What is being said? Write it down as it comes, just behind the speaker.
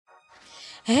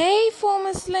Hey, full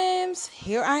Muslims,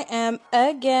 here I am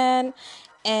again,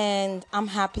 and I'm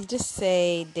happy to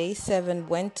say day 7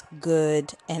 went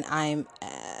good, and I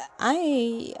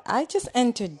just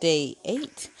entered day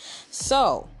 8.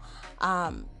 So,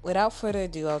 without further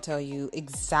ado, I'll tell you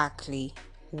exactly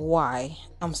why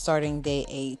I'm starting day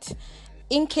 8.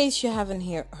 In case you haven't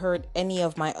heard any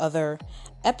of my other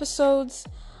episodes,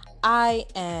 I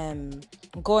am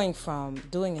going from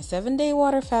doing a 7-day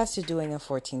water fast to doing a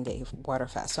 14-day water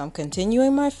fast. So I'm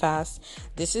continuing my fast.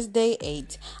 This is day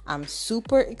 8. I'm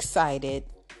super excited.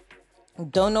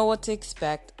 Don't know what to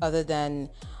expect other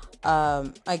than,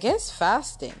 I guess,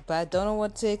 fasting, but I don't know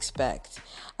what to expect.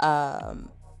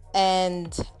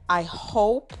 And I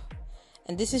hope,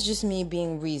 and this is just me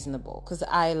being reasonable, because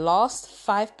I lost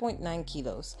 5.9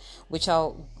 kilos, which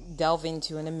I'll delve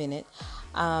into in a minute.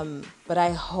 But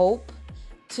I hope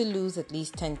to lose at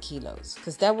least 10 kilos,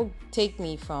 because that will take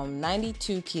me from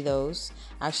 92 kilos,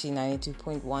 actually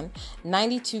 92.1,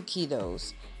 92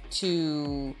 kilos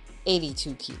to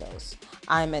 82 kilos.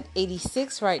 I'm at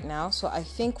 86 right now, so I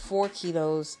think 4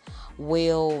 kilos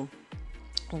will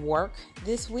work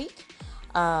this week.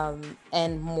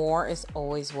 And more is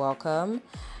always welcome.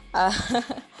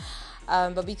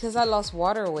 But because I lost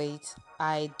water weight,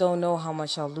 I don't know how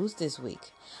much I'll lose this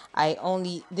week.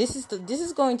 This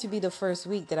is going to be the first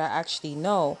week that I actually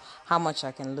know how much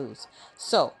I can lose.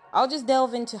 So I'll just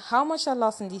delve into how much I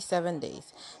lost in these 7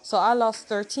 days. So I lost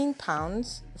 13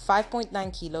 pounds,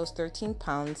 5.9 kilos, 13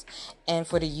 pounds. And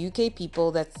for the UK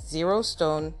people, that's 0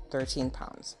 stone, 13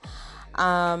 pounds.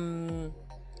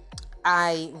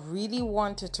 I really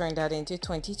want to turn that into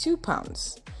 22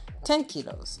 pounds, 10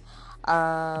 kilos.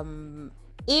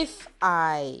 If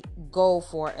I go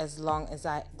for as long as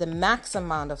the max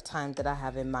amount of time that I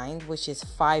have in mind, which is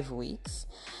 5 weeks,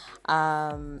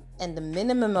 and the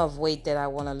minimum of weight that I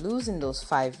want to lose in those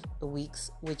 5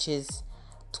 weeks, which is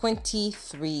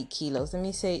 23 kilos. Let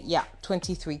me say,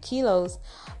 23 kilos.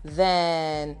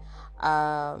 Then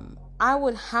I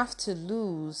would have to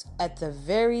lose at the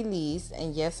very least,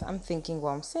 and yes, I'm thinking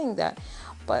while I'm saying that,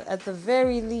 but at the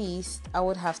very least, I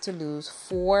would have to lose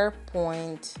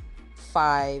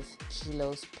 4.5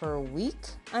 kilos per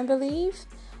week, I believe.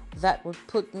 That would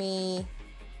put me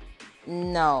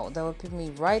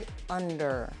right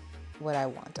under what I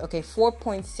want. Okay,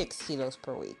 4.6 kilos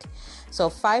per week. So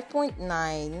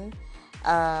 5.9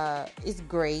 is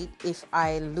great. If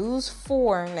I lose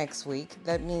 4 next week,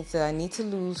 that means that I need to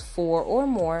lose 4 or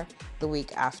more the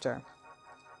week after.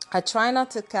 I try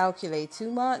not to calculate too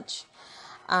much.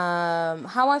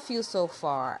 How I feel so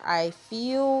far, I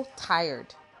feel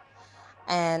tired.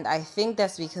 And I think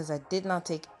that's because I did not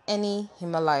take any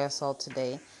Himalaya salt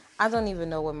today. I don't even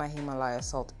know what my Himalaya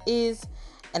salt is.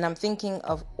 And I'm thinking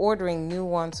of ordering new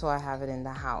ones so I have it in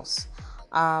the house.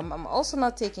 I'm also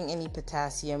not taking any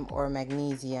potassium or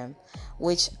magnesium,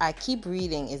 which I keep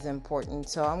reading is important.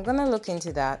 So I'm going to look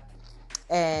into that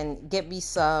and get me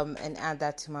some and add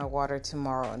that to my water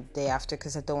tomorrow and the day after,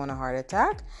 because I don't want a heart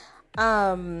attack.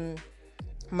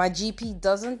 My GP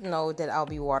doesn't know that I'll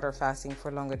be water fasting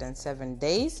for longer than 7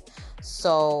 days.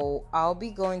 So I'll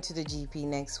be going to the GP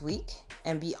next week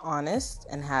and be honest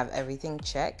and have everything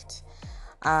checked.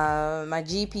 My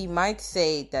GP might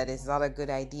say that it's not a good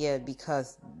idea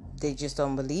because they just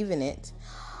don't believe in it.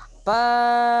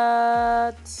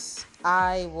 But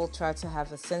I will try to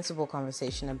have a sensible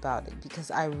conversation about it,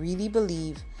 because I really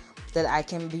believe that I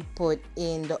can be put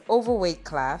in the overweight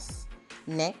class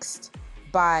next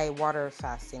by water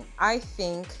fasting. I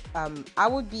think I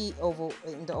would be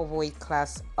in the overweight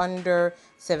class under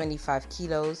 75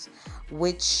 kilos,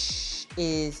 which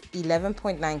is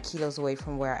 11.9 kilos away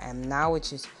from where I am now,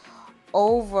 which is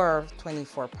over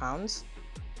 24 pounds.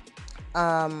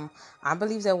 I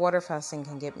believe that water fasting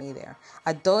can get me there.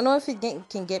 I don't know if it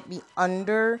can get me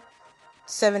under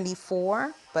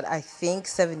 74, but I think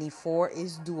 74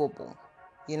 is doable,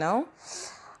 you know?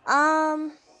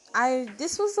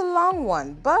 This was a long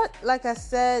one, but like I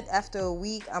said, after a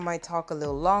week I might talk a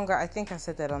little longer. I think I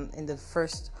said that in the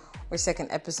first or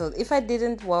second episode. If I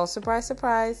didn't, well, surprise,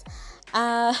 surprise.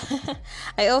 I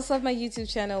also have my YouTube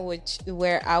channel,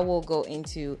 where I will go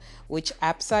into which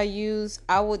apps I use.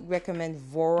 I would recommend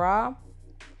Vora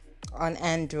on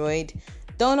Android.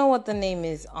 Don't know what the name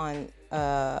is on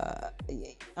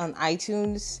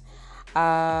iTunes.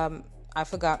 I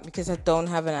forgot, because I don't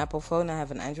have an Apple phone. I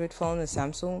have an Android phone, a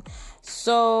Samsung.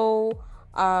 So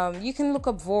you can look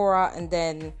up Vora and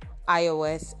then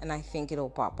iOS, and I think it'll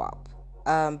pop up.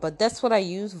 But that's what I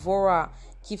use. Vora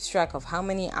keeps track of how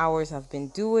many hours I've been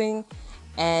doing,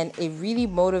 and it really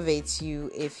motivates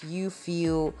you if you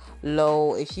feel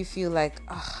low, if you feel like,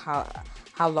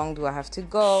 How long do I have to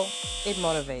go? It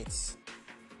motivates.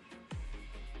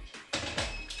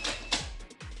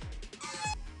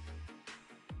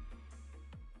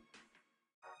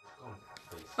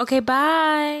 Okay,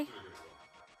 bye.